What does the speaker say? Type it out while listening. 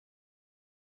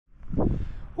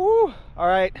Woo! All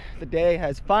right, the day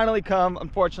has finally come.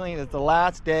 Unfortunately, it's the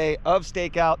last day of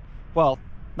stakeout. Well,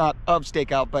 not of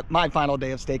stakeout, but my final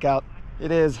day of stakeout.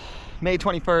 It is May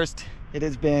 21st. It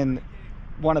has been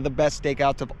one of the best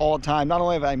stakeouts of all time. Not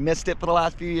only have I missed it for the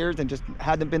last few years and just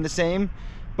hadn't been the same,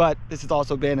 but this has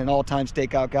also been an all-time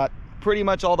stakeout. Got pretty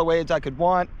much all the waves I could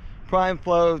want. Prime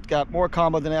flows, got more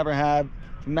combo than I ever had.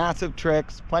 Massive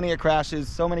tricks, plenty of crashes,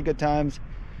 so many good times.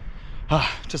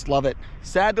 Just love it.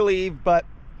 Sad to leave, but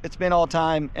it's been all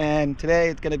time, and today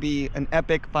it's gonna be an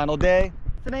epic final day.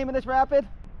 What's the name of this rapid?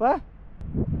 What?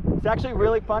 It's actually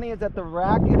really funny is that the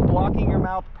rack is blocking your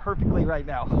mouth perfectly right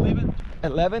now. 11.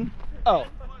 11? Oh.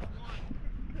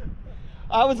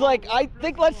 I was like, I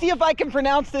think, let's see if I can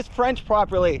pronounce this French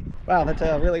properly. Wow, that's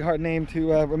a really hard name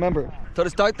to remember. So to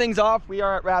start things off, we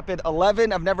are at rapid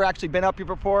 11. I've never actually been up here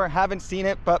before, haven't seen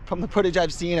it, but from the footage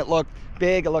I've seen, it looked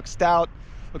big, it looked stout.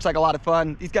 Looks like a lot of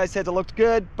fun. These guys said it looked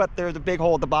good, but there's a big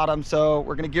hole at the bottom, so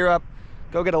we're gonna gear up,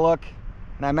 go get a look,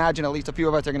 and I imagine at least a few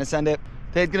of us are gonna send it.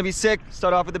 Today's gonna be sick.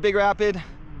 Start off with the big rapid.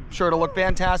 I'm sure it'll look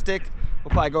fantastic.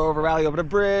 We'll probably go over, rally over the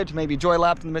bridge, maybe joy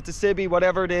lap in the Mississippi,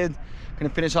 whatever it is. Gonna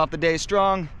finish off the day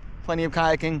strong. Plenty of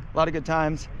kayaking, a lot of good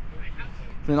times.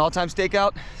 It's been an all-time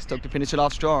stakeout. Stoked to finish it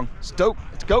off strong. Stoked,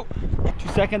 let's go. 2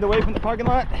 seconds away from the parking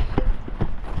lot.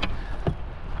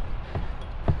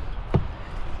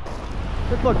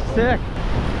 This looks sick.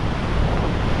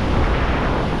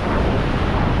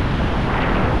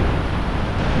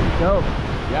 Go.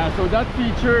 Yeah, so that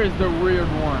feature is the weird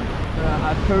one.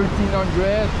 At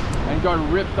 1300 and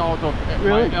got ripped out of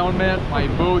my helmet, my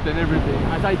boat and everything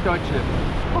as I touch it.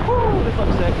 Woohoo! This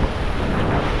looks sick.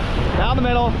 Down the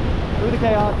middle, through the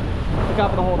chaos, look out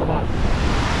for the hole at the bottom.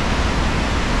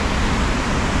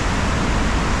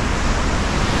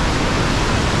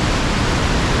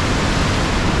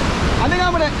 I think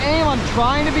I'm gonna aim on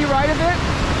trying to be right a bit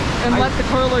and let the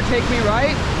curler take me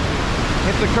right.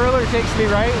 If the curler takes me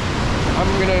right, I'm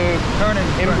gonna turn and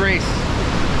embrace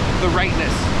the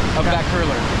rightness of that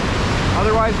curler.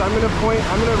 Otherwise, I'm gonna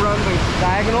run the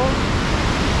diagonal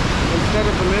instead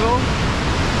of the middle.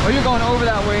 Oh, you're going over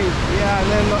that wave. Yeah, and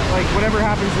then like whatever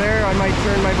happens there, I might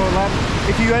turn my boat left.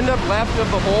 If you end up left of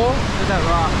the hole, there's that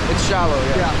rock. It's shallow,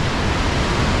 yeah.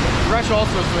 Rush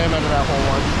also swam under that hole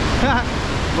once.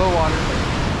 Low water.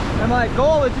 And my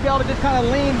goal is to be able to just kind of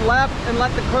lean left and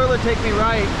let the curler take me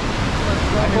right.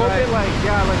 I hope it it'd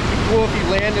be cool if you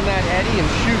land in that eddy and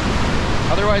shoot.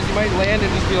 Otherwise you might land and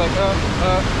just be like,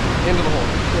 into the hole.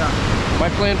 Yeah. My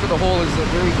plan for the hole is a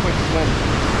very quick swim.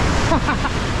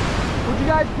 Would you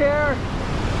guys care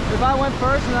if I went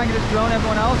first and I could just drone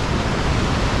everyone else?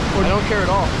 Or I don't care at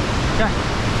all. Okay.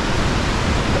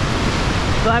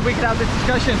 Glad we could have this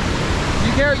discussion.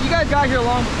 You care? You guys got here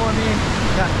long before me.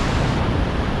 Yeah.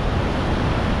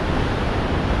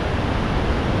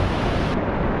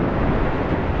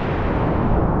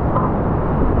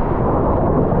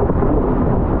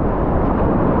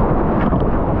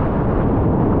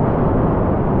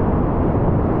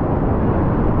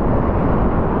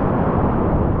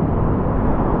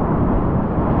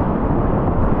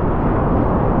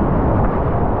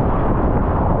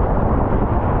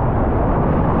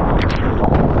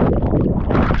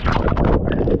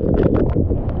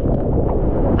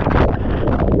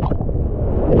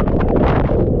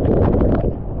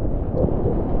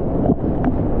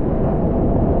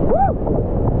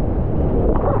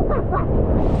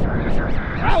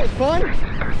 Fun.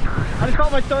 I just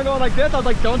felt my stern going like this. I was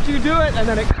like, don't you do it. And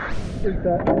then it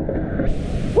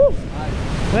Woo!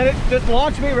 And then it just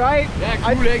launched me right. Yeah, cool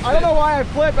I don't know why I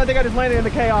flipped. I think I just landed in the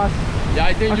chaos. Yeah,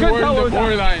 I think you were in the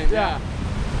borderline. Yeah.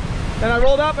 Then I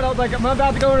rolled up and I was like, am I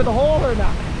about to go into the hole or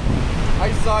not?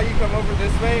 I saw you come over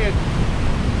this way and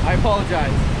I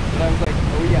apologize. And I was like,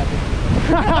 oh yeah.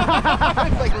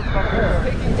 It's like we're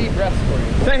taking deep breaths for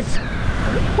you. Thanks.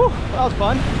 Whew, that was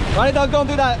fun. Right as I was going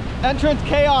through that entrance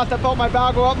chaos, I felt my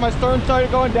bow go up, my stern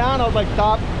started going down. I was like,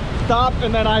 stop,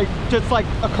 and then I just like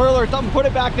a curler or something, put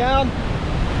it back down,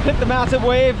 hit the massive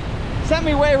wave, sent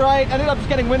me way right, ended up just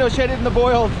getting window shaded in the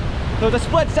boils. There was a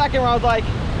split second where I was like,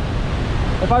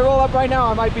 if I roll up right now,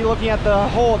 I might be looking at the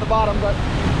hole at the bottom, but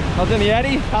I was in the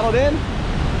eddy, paddled in.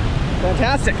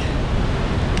 Fantastic.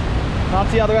 I'll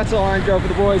see how the rest of the orange go for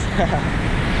the boys.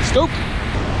 Scoop.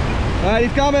 All right,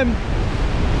 he's coming.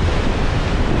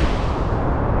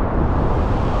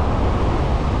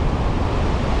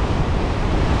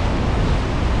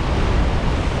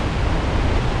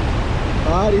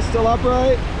 All right, he's still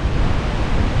upright.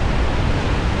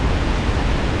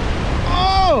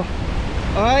 Oh!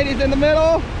 All right, he's in the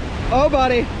middle. Oh,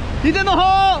 buddy. He's in the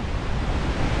hole.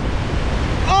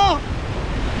 Oh!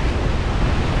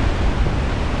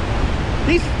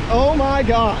 He's, oh my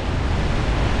God.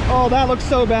 Oh, that looks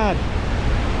so bad.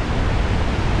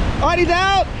 All right, he's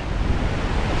out.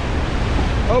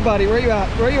 Oh, buddy, where you at?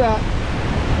 Where you at?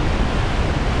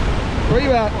 Where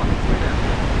you at?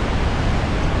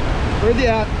 Where's he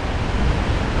at?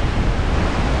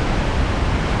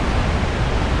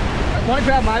 Want to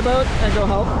grab my boat and go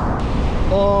help?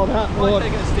 Oh, that looks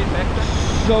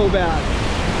so bad.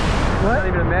 I can't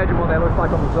even imagine what that looks like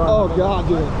on the sun. Oh God,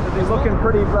 dude. He's looking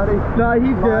pretty bloody. No,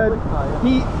 he's good.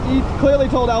 He clearly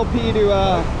told LP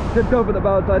to go for the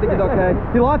boat, so I think he's okay.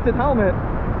 He lost his helmet.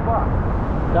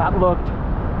 That looked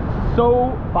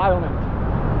so violent.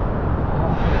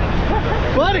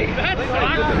 Buddy! That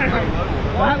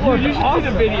looked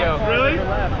awesome. The video. Really?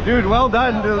 Dude, well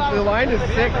done. The line is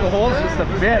sick. The hole's just a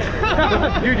bit.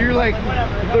 Dude, you're like,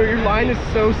 your line is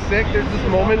so sick. There's this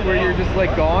moment where you're just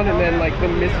like gone, and then like the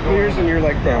mist clears, and you're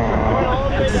like,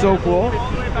 oh. It's so cool.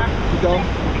 You go?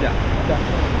 Yeah.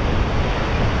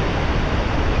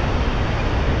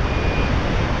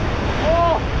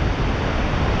 Oh!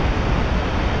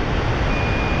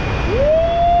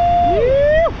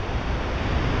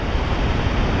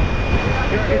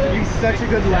 It'd be such a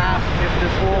good laugh if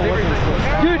this hole wasn't so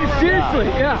strong. Dude, seriously,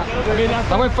 yeah.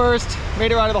 I went first,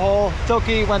 made it out of the hole.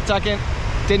 Silky went second,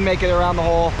 didn't make it around the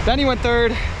hole. Then he went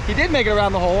third, he did make it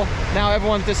around the hole. Now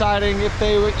everyone's deciding if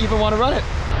they even want to run it.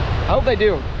 I hope they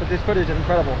do, but this footage is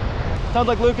incredible. Sounds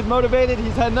like Luke is motivated,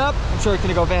 he's heading up. I'm sure it's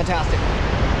gonna go fantastic.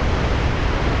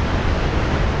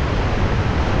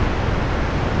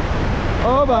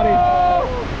 Oh, buddy.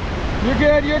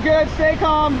 You're good, stay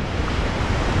calm.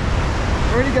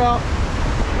 Where'd he go?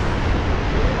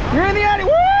 You're in the eddy,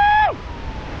 woo!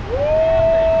 Woo!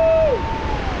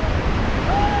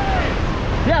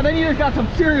 Yeah, then you just got some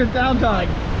serious downtime.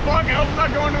 Fuck, I hope I'm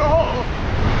not going to the hole.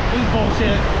 This is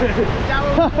bullshit.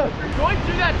 Going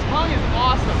through that tongue is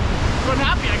awesome. So I'm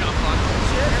happy I got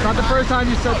fucked. Not the first time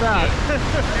you said that.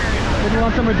 Did you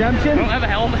want some redemption? I don't have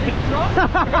a helmet.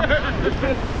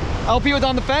 LP was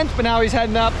on the fence, but now he's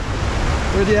heading up.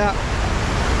 Where's he at?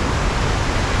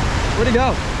 Where'd he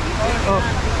go? Oh.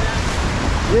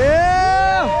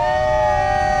 Yeah!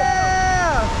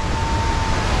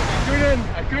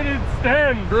 I couldn't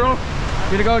stand, bro.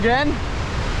 You gonna go again?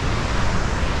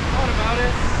 Thought about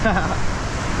it.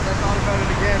 I thought about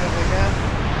it again. I was like,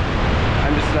 yeah.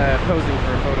 I'm just posing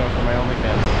for a photo for my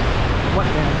OnlyFans. What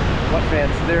fans? What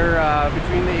fans? They're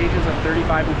between the ages of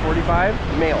 35 and 45,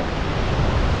 male.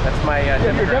 That's my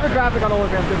Your demographic on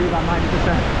OnlyFans could be about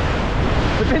 90%.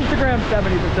 With Instagram,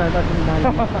 70%, that's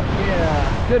 90%.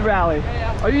 Yeah. Good rally.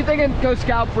 Yeah. Are you thinking go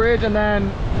scout bridge and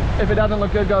then if it doesn't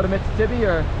look good, go to Mississippi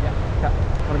or? Yeah.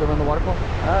 Want to go run the waterfall?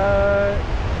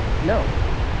 No.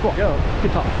 Cool. Go.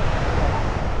 Good talk.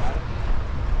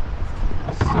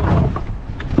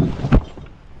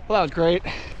 Well, that was great.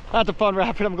 That's a fun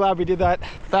rapid. I'm glad we did that.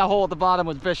 That hole at the bottom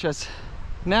was vicious.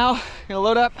 Now, gonna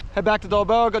load up, head back to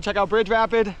Dolbeau, go check out Bridge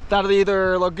Rapid. That'll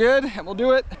either look good and we'll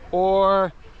do it,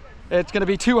 or it's gonna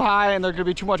be too high and there's gonna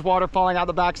be too much water falling out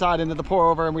the backside into the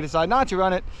pour over and we decide not to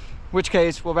run it, in which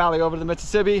case we'll rally over to the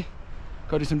Mississippi,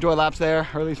 go do some joy laps there,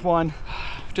 or at least one.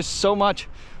 Just so much.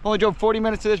 Only drove 40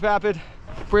 minutes to this rapid.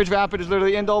 Bridge Rapid is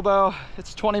literally in Dolbeau.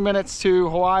 It's 20 minutes to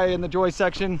Hawaii in the joy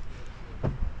section.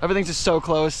 Everything's just so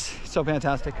close, so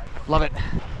fantastic. Love it.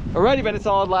 Alrighty, been a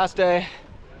solid last day.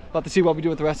 About to see what we do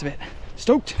with the rest of it.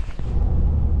 Stoked.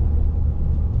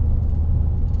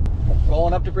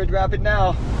 Rolling up to Bridge Rapid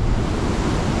now.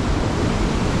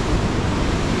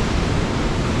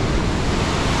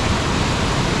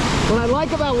 What I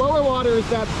like about lower water is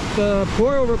that the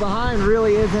pour over behind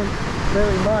really isn't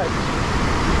very much.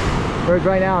 Whereas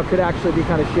right now it could actually be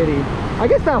kind of shitty. I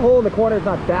guess that hole in the corner is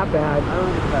not that bad. I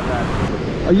don't think it's that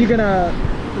bad. Are you gonna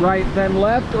right then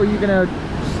left, or are you gonna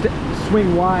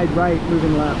swing wide right,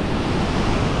 moving left?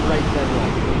 Right then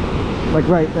left. Like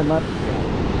right then left?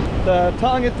 The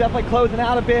tongue is definitely closing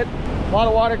out a bit. A lot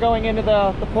of water going into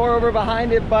the pour over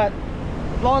behind it, but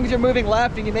as long as you're moving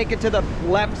left and you make it to the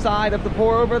left side of the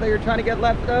pour over that you're trying to get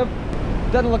left of,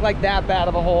 it doesn't look like that bad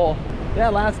of a hole. Yeah,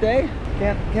 last day,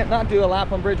 can't not do a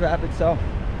lap on Bridge Rapids, so I'm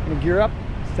gonna gear up,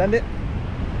 send it.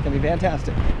 It's gonna be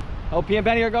fantastic. LP and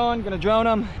Benny are going, gonna drone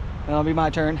them, and it'll be my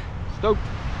turn. Stoked.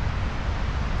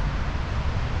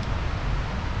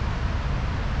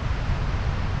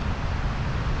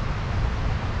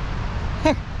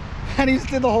 And he just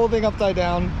did the whole thing upside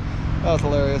down. That was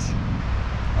hilarious.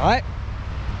 All right,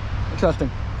 interesting.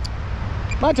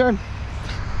 My turn.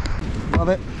 Love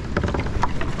it.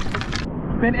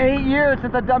 It's been 8 years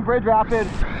since I've done Bridge Rapid.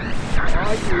 Oh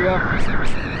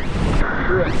yeah.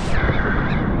 Do it.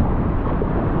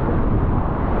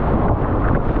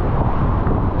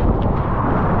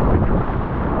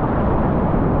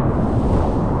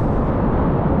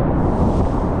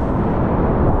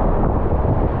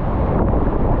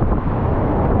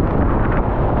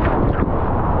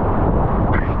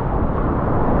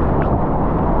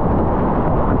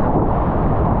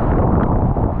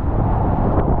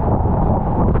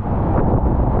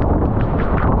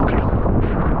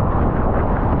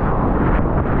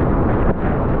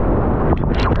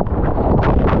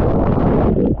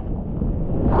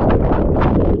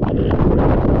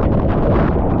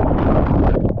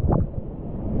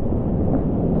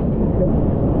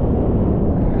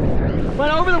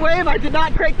 did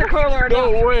not crank the curler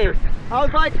enough. No way. I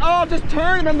was like, oh, I'll just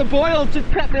turn, and then the boils just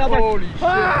kept me. I was Holy like, shit.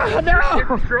 ah,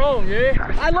 no. It's strong, eh?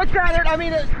 I looked at it, I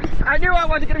mean, I knew I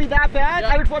wasn't gonna be that bad.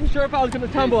 Yeah. I just wasn't sure if I was gonna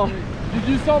tumble. Did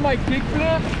you saw my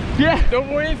kickflip? Yeah. The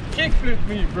wave kickflipped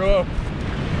me, bro.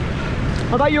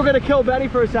 I thought you were gonna kill Benny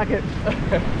for a second.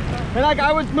 And like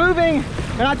I was moving,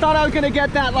 and I thought I was gonna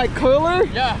get that like curler.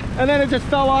 Yeah. And then it just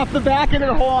fell off the back into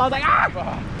the hole. I was like,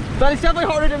 ah! But it's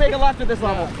definitely harder to make a left at this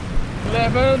level.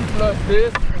 11 plus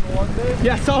this in one day.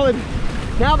 Yeah, solid.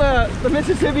 Now the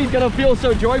Mississippi's gonna feel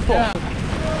so joyful. Yeah.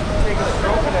 Take a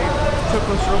stroke and I took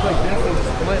a stroke like this and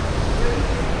split.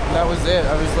 And that was it.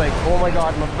 I was like, oh my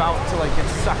god, I'm about to like get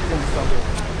sucked into something.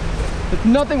 It's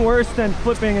nothing worse than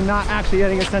flipping and not actually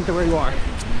getting a scent to where you are.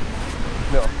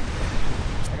 No.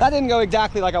 That didn't go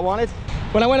exactly like I wanted.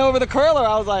 When I went over the curler,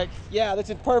 I was like, yeah, this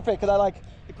is perfect, because I like,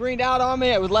 it greened out on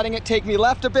me. I was letting it take me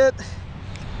left a bit.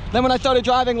 Then when I started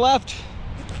driving left,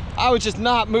 I was just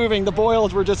not moving. The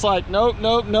boils were just like, nope,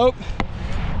 nope, nope.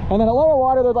 And then at lower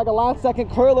water, there's like a last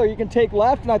second curler you can take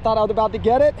left, and I thought I was about to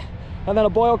get it. And then a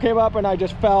boil came up and I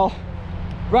just fell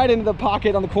right into the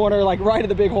pocket on the corner, like right in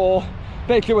the big hole,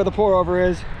 basically where the pour over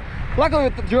is. Luckily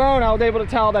with the drone, I was able to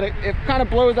tell that it kind of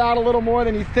blows out a little more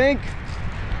than you think.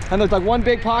 And there's like one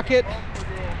big pocket.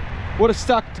 Would have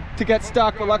stuck to get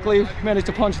stuck, but luckily managed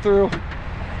to punch through.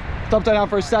 Stopped down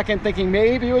for a second thinking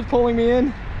maybe it was pulling me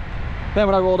in. Then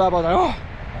when I rolled up, I was like,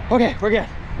 oh, okay, we're good.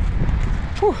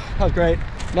 Whew, that was great.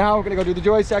 Now we're gonna go do the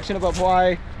joy section above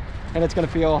Hawaii, and it's gonna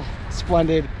feel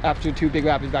splendid after 2 big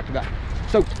rapids back to back.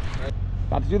 So,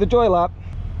 about to do the joy lap,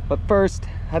 but first,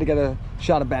 had to get a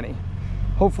shot of Benny.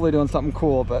 Hopefully doing something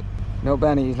cool, but no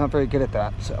Benny, he's not very good at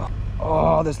that, so.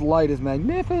 Oh, this light is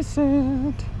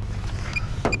magnificent.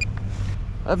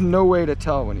 I have no way to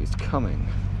tell when he's coming.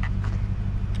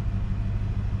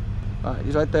 All right,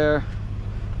 he's right there.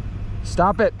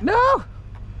 Stop it. No!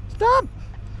 Stop!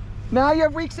 Now you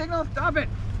have weak signal. Stop it.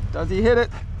 Does he hit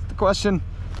it? That's the question.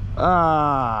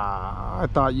 I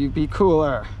thought you'd be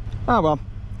cooler. Oh well,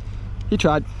 he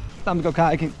tried. Time to go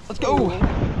kayaking. Let's go.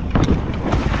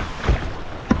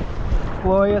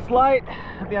 Glorious light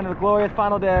at the end of the glorious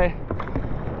final day.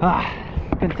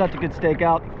 Been such a good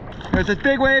stakeout. There's this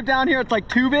big wave down here. It's like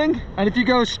tubing, and if you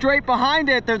go straight behind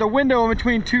it, there's a window in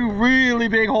between 2 really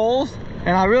big holes.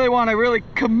 And I really want to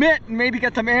commit and maybe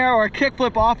get some air or a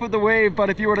kickflip off of the wave, but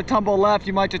if you were to tumble left,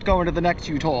 you might just go into the next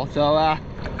huge hole. So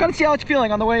gonna see how it's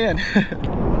feeling on the way in.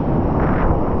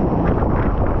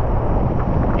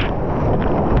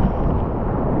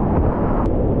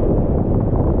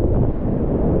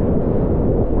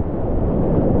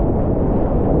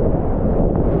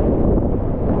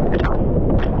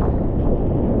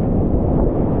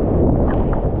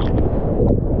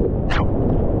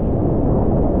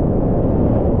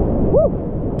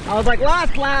 I was like,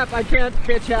 last lap, I can't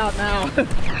pitch out now.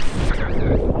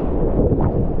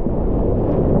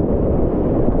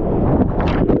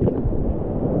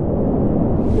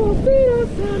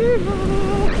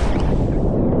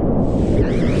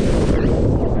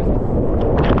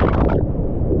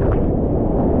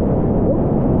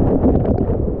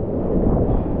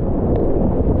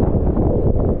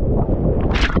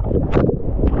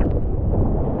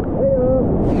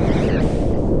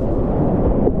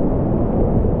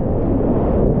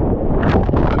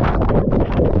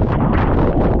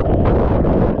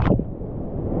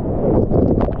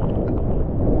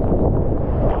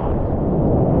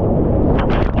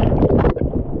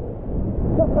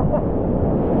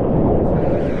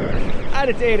 I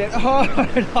just ate it hard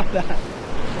on that.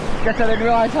 Guess I didn't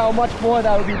realize how much more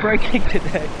that would be breaking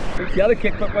today. There's the other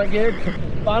kickflip right here.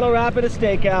 Final rapid of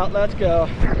stakeout. Let's go.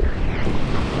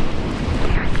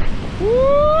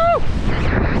 Woo!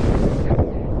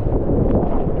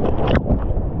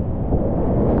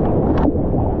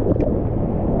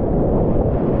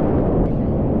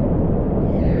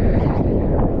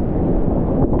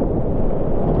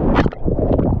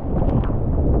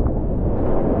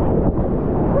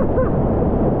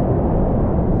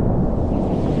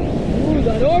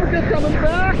 Coming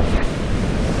back.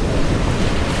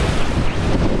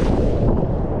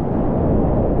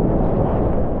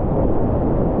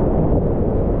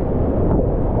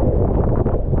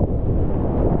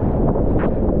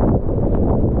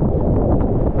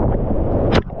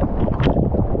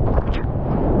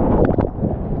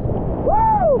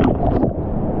 Woo!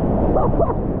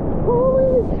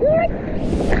 Holy shit!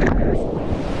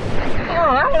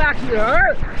 Oh, that would actually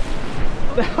hurt.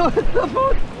 That was the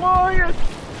most glorious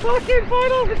fucking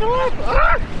finals in the life.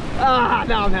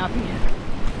 Now I'm happy.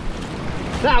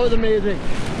 That was amazing.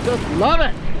 Just love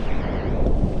it.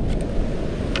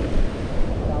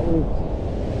 That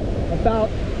was about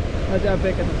Let's have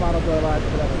Vic at the final door line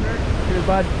for that one. Cheers,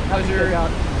 bud. Happy Pleasure. Stakeout.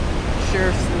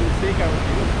 Share some stakeout with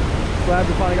you. Glad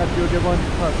we finally got to do a good one.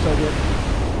 Oh, so good.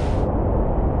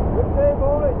 Good day,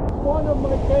 boys. One of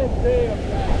my best days of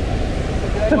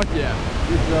that. Fuck yeah.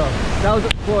 Good job. That was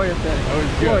a glorious day. That was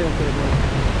good. Glorious day, boys.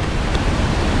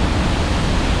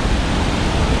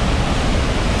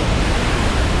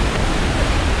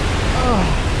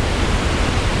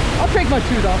 I'll take my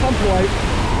shoes off. I'm polite.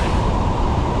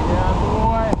 Yeah,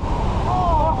 boy.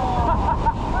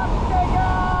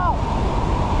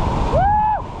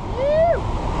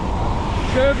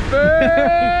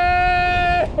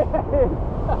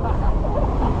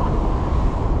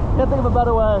 Can't think of a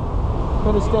better way to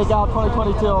finish Stakeout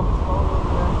 2022.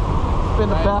 It's been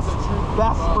the best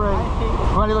spring.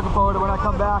 I'm already looking forward to when I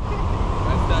come back.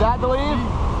 Sad to leave,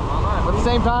 but at the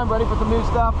same time, ready for some new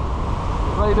stuff.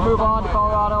 Ready to move on to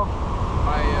Colorado.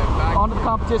 On to the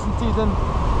competition season.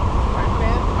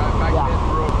 Yeah.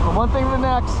 From one thing to the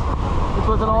next. This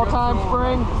was an all-time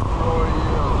spring.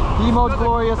 The most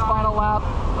glorious final lap.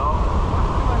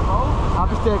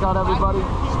 Happy Stakeout, everybody.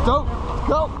 Stoked. Let's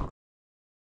go.